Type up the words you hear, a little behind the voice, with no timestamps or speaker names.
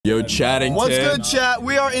Yo, chatting. What's good, chat?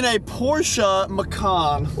 We are in a Porsche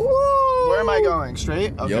Macan. Where am I going?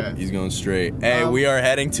 Straight? Okay. Yep, he's going straight. Hey, we are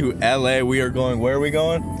heading to LA. We are going, where are we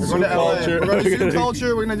going? We're going to LA. We're going to Zoo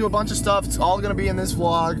Culture. We're going to do a bunch of stuff. It's all going to be in this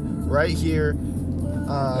vlog right here.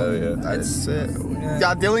 Oh, yeah. That's it.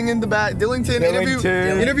 Got Dillon in the back. Dillington.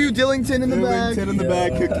 Interview Dillington in the back. Dillington in the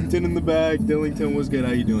back. Cookington in the back. Dillington, what's good?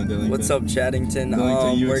 How you doing, Dillington? What's up, Chattington?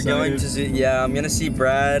 You we're excited? going to see. Yeah, I'm gonna see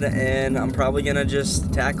Brad, and I'm probably gonna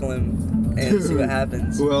just tackle him and see what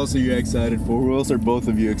happens. Who else are you excited for? Who else are both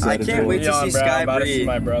of you excited for? I can't wait to see Sky Bree.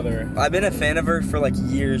 My brother. I've been a fan of her for like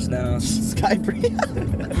years now. Sky Bree.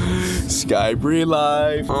 Sky Bree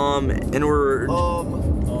live. And we're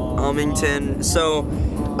Ummington. So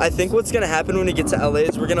I think what's gonna happen when we get to LA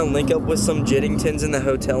is we're gonna link up with some Jittingtons in the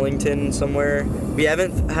Hotelington somewhere. We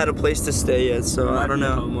haven't had a place to stay yet, so I don't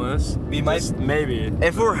know. Homeless. We might. Maybe.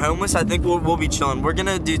 If we're homeless, I think we'll be chilling. We're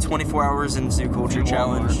gonna do 24 hours in Zoo Culture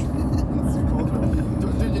challenge.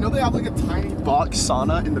 Dude, you know they have like a tiny box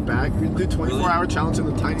sauna in the back? We do 24-hour challenge in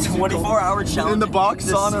the tiny 24-hour challenge in the box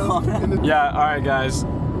sauna. Yeah, alright guys,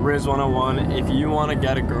 Riz 101, if you want to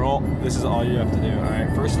get a girl, this is all you have to do, alright?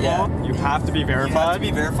 First of all, you have to be verified. You have to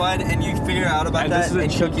be verified, and you figure out about that in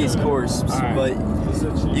Cookie's course. Right. But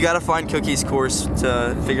you gotta find Cookie's course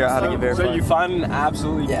to figure out how to get verified. So you find an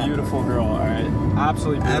absolutely beautiful girl, alright?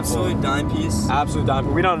 Absolutely beautiful. Absolute dime piece. Absolute dime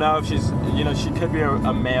piece. We don't know if she's, you know, she could be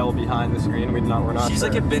a male behind the screen. We're not She's sure.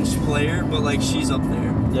 like a bench player, but like she's up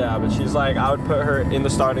there. Yeah, but she's like, I would put her in the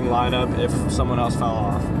starting lineup if someone else fell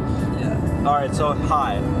off. Yeah. Alright, so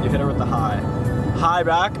hi. You hit her with the hi. Hi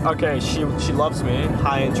back. Okay, she loves me.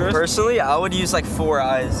 High interest. Personally, I would use like 4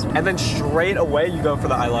 eyes. And then straight away you go for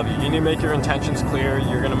the I love you. You need to make your intentions clear.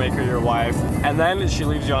 You're gonna make her your wife. And then she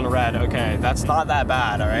leaves you on red. Okay, that's not that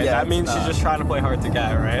bad, alright? Yeah, that means she's just trying to play hard to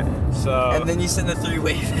get, right? So. And then you send the 3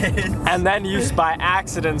 wave hands. And then you by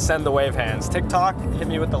accident send the wave hands. TikTok hit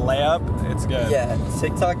me with the layup. It's good. Yeah,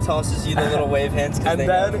 TikTok tosses you the little wave hands. And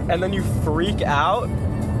then you freak out.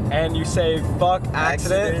 And you say, fuck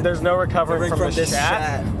accident, there's no recovering from this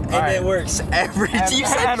chat. And it works every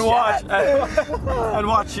time. And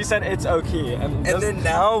watch, she said it's okay. And then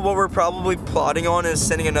now what we're probably plotting on is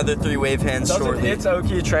sending another 3 wave hands shortly. It's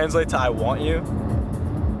okay translate to I want you?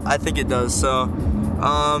 I think it does, so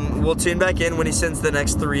we'll tune back in when he sends the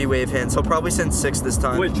next 3 wave hands. He'll probably send 6 this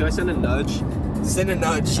time. Wait, should I send a nudge? Send a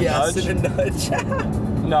nudge, send a nudge.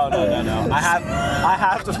 No. I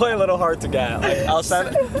have to play a little hard to get. Like, I'll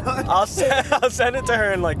send it to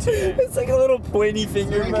her in like 2 days. It's like a little pointy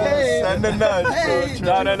finger. Hey, send a nudge. Hey,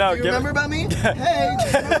 no. Do you remember about me? Hey,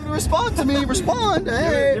 respond to me. Respond.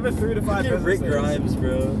 Hey. Give it 3 to 5 business Rick days. Grimes,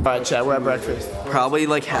 bro. Alright, chat. We're at breakfast. Probably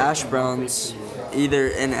like hash browns,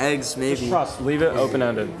 either and eggs, maybe. Trust. Leave it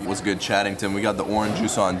open-ended. What's good, Chattington? We got the orange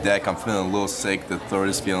juice on deck. I'm feeling a little sick. The throat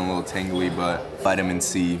is feeling a little tingly, but vitamin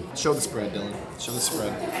C. Show the spread, Dillon. Show the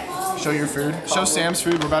spread. Show your food. Show Sam's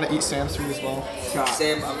food. We're about to eat Sam's food as well.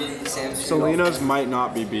 Sam, I'm gonna eat Sam's food. Selena's might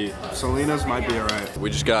not be beat. Selena's might be alright. We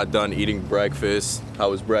just got done eating breakfast. How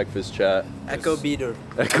was breakfast, chat? Echo beater.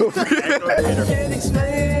 Echo beater. Can't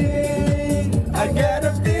explain. I got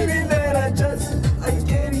a feeling that I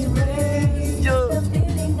can't erase.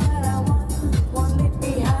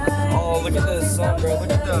 Oh, look at the sun, bro. Look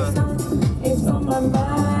at the. It's on my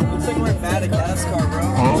mind. Looks like we're in Madagascar, bro.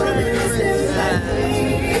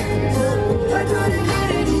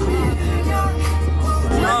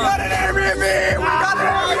 We got an Airbnb! We got an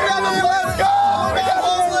Airbnb! Let's go! We got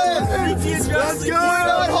homeless! Let's go! We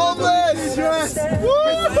got homeless!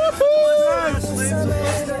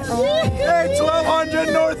 Hey, 1200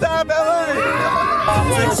 North Ave, LA!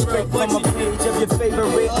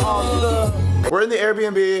 We're in the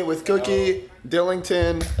Airbnb with Cookie,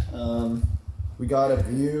 Dillington. We got a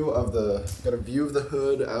view of the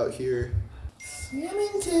hood out here.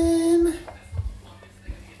 Swimmington.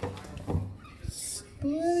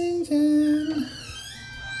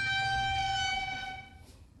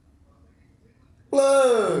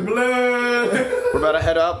 Blue. We're about to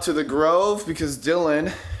head up to the Grove because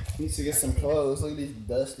Dillon needs to get some clothes. Look at these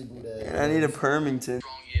dusty booties. I need a Permington.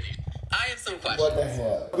 What the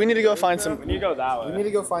hell? We need to go find some. We need to go that way. We need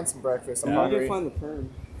to go find some breakfast. I'm How do hungry. you find the perm?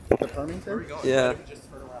 The Permington? Yeah.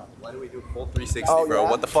 Why do we do full 360, bro?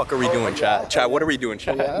 What the fuck are we doing, chat? Chat, what are we doing,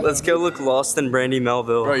 chat? Let's go look lost in Brandy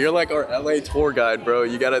Melville. Bro, you're like our LA tour guide, bro.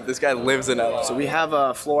 You gotta, this guy lives in LA. So we have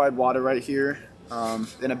fluoride water right here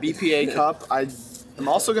in a BPA cup. I'm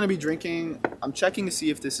also gonna be drinking, I'm checking to see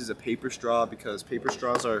if this is a paper straw because paper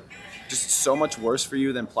straws are just so much worse for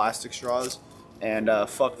you than plastic straws. And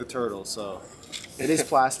fuck the turtle, so it is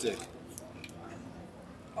plastic.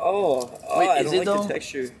 Oh, Wait, I is don't it like though? the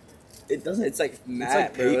texture. It doesn't. It's like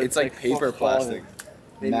matte, bro. It's like paper plastic.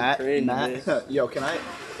 Matte. Yo, can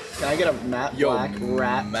I get a matte black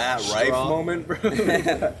wrap? Matt straw? Rife moment, bro.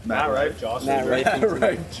 Matt Rife jaw surgery.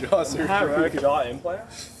 Jaw Matt Rife jaw implant?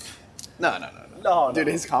 No. No, Dude,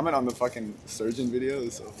 his comment on the fucking surgeon video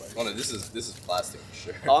is so funny. Oh no, this is plastic for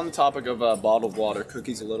sure. On the topic of bottled water,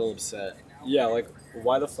 Cookie's a little upset. Yeah, like,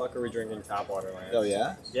 why the fuck are we drinking tap water, Lance? Oh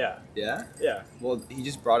yeah? Yeah. Yeah? Yeah. Well, he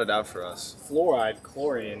just brought it out for us. Fluoride,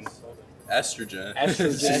 chlorine, Estrogen.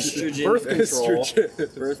 Estrogen. birth control.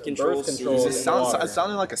 Birth control. Birth control. It It's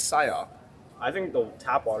sounded like a psyop. I think the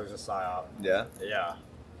tap water is a psyop. Yeah? Yeah.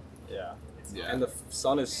 Yeah. Yeah. And the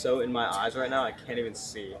sun is so in my eyes right now, I can't even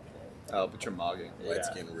see. Oh, but you're mogging. Light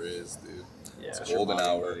skin Riz, dude. Yeah. It's golden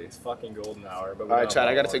hour. It's fucking golden hour. But All right, Chad,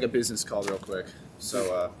 I gotta take a business call real quick.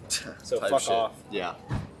 So, So type fuck shit. off. Yeah.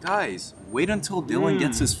 Guys, wait until Dylan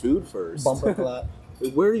gets his food first. Bumper clap.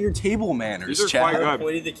 Where are your table manners, These are Chad? quite I good.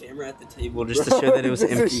 pointed the camera at the table just to show that it was To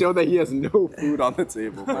empty. show that he has no food on the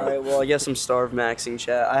table, bro. All right, well, I guess I'm starved maxing,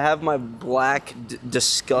 chat. I have my black,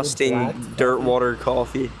 disgusting dirt water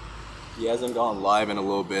coffee. He hasn't gone live in a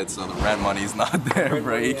little bit, so the rent money's not there,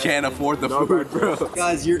 bro. He can't afford the food, bro.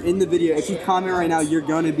 Guys, you're in the video. If you comment right now, you're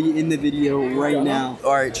gonna be in the video right now.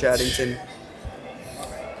 All right, Chaddington.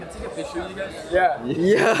 Yeah.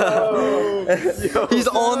 Yeah. He's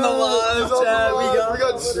on the live, Chad. We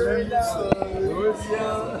got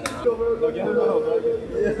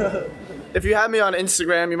If you have me on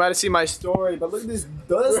Instagram, you might have seen my story, but look at this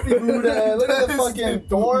dusty Buddha. Look at the fucking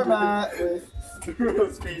doormat.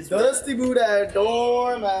 Dusty Buddha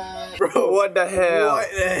doormat. Bro, what the hell? What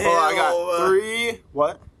the hell? Oh, I got 3.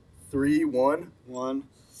 What? 3, 1, 1,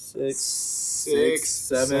 6. 6,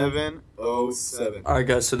 7, 07. All right,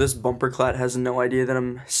 guys. So this bumper clat has no idea that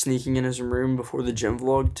I'm sneaking in his room before the gym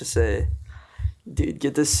vlog to say, dude,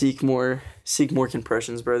 get the Seek More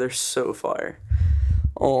compressions, bro. They're so fire.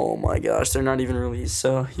 Oh my gosh, they're not even released,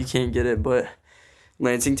 so you can't get it. But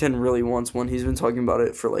Lansington really wants one. He's been talking about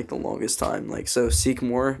it for like the longest time. Like, so Seek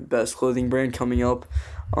More, best clothing brand coming up.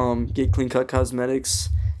 Get Clean Cut Cosmetics.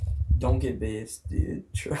 Don't get based,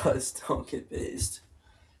 dude. Trust, don't get based.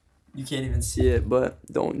 You can't even see it, but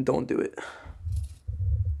don't do it.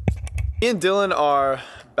 Me and Dylan are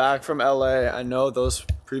back from LA. I know those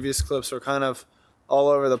previous clips were kind of all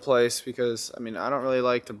over the place because, I mean, I don't really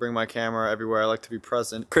like to bring my camera everywhere. I like to be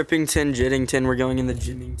present. Crippington, Jiddington, we're going in the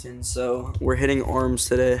Jimmington, so we're hitting arms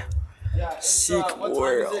today. Yeah, Seek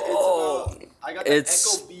More. Oh, I got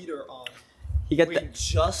it's- Echo Beater on. he got We the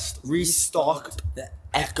just restocked the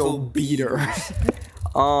Echo Beater.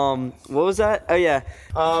 What was that? Oh yeah.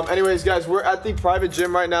 Anyways, guys, we're at the private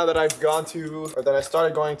gym right now that I've gone to, or that I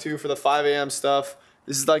started going to for the 5 a.m. stuff.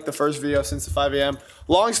 This is like the first video since the 5 a.m.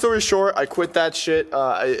 Long story short, I quit that shit.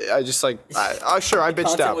 I just like, I bitched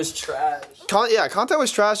Content out. was trash. Content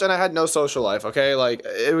was trash and I had no social life, okay? Like,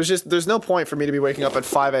 it was just, there's no point for me to be waking up at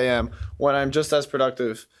 5 a.m. when I'm just as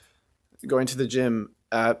productive going to the gym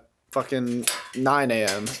at fucking 9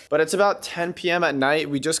 a.m. But it's about 10 p.m. at night.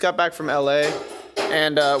 We just got back from LA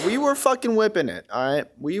and we were fucking whipping it, all right?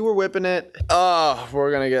 We were whipping it. Oh,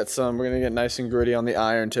 we're gonna get nice and gritty on the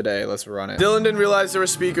iron today. Let's run it. Dylan didn't realize there were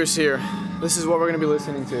speakers here. This is what we're gonna be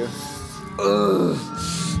listening to.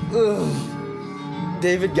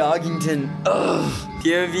 David Goggington. Ugh.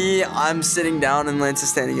 POV, I'm sitting down and Lance is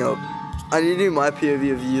standing up. I need to do my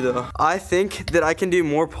POV of you though. I think that I can do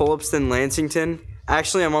more pull-ups than Lansington.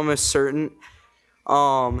 Actually, I'm almost certain.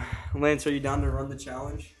 Lance, are you down to run the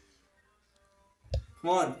challenge? Come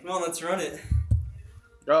on, let's run it.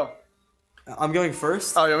 Go. I'm going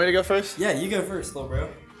first. Oh, you want me to go first? Yeah, you go first, little bro.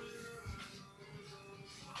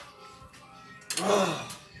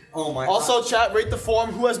 Oh my. Also, chat, rate the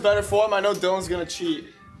form. Who has better form? I know Dylan's gonna cheat.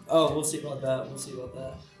 Oh, we'll see about that. All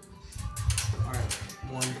right,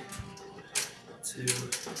 1, 2,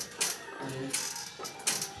 3,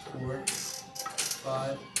 4,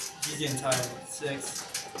 5. He's getting tired. 6,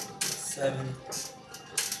 7,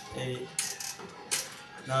 8,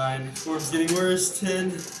 9. Form's getting worse.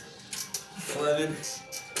 10, 11,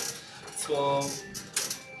 12,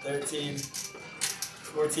 13,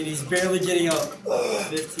 14. He's barely getting up.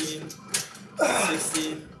 15,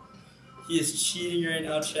 16. He is cheating right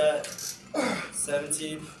now, chat.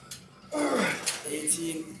 17,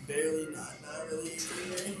 18. Barely, not really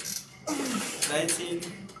 18. 19.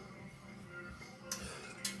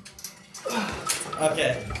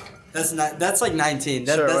 Okay, that's like 19.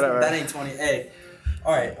 Sure, whatever. That ain't 20. Hey,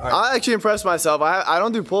 all right. I actually impressed myself. I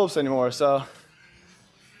don't do pull-ups anymore, so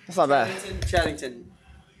that's not bad. Chaddington.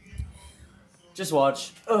 Just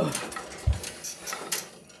watch. Ugh.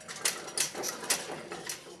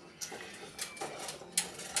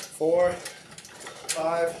 4,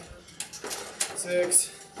 5,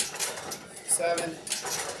 6, 7,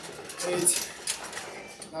 8,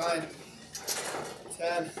 9,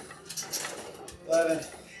 10, 11,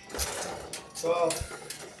 12,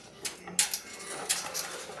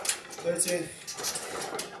 13,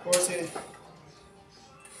 14,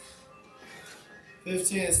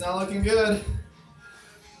 15. It's not looking good.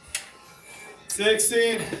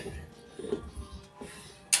 16,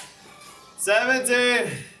 17.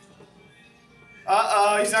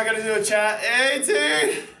 Uh-oh, he's not gonna do a chat.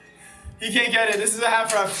 18. He can't get it. This is a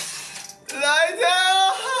half rep. 19.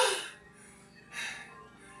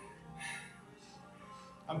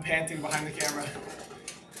 I'm panting behind the camera.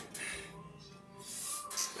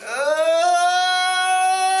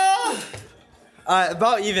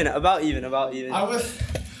 About even.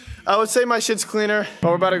 I would say my shit's cleaner, but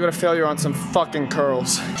we're about to go to failure on some fucking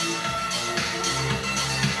curls.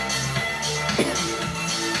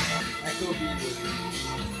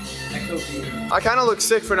 I kind of look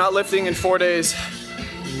sick for not lifting in 4 days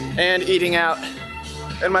and eating out.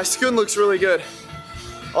 And my skin looks really good.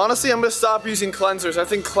 Honestly, I'm gonna stop using cleansers. I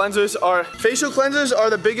think facial cleansers are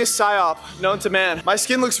the biggest psyop known to man. My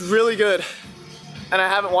skin looks really good, and I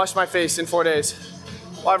haven't washed my face in 4 days.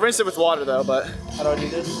 Well, I've rinsed it with water though, but. How do I do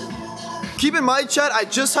this? Keep in mind, chat, I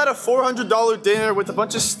just had a $400 dinner with a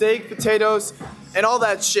bunch of steak, potatoes, and all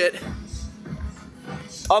that shit.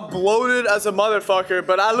 I'm bloated as a motherfucker,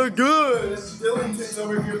 but I look good. This Dillon's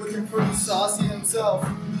over here looking pretty saucy himself.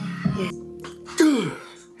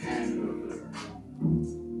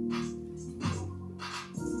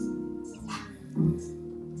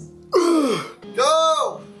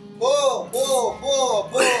 Go! Pull, pull, pull,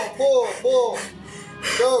 pull, pull, pull.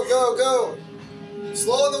 Go, go, go.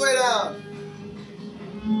 Slow the way down.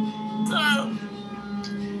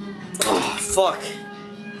 Oh, fuck.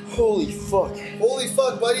 Holy fuck. Holy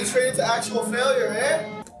fuck, buddy, straight into actual failure, eh?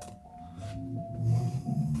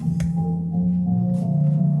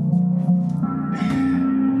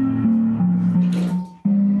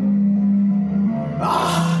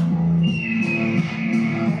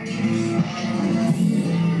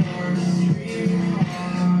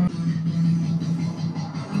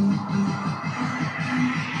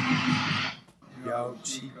 Yo,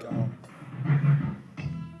 Chico.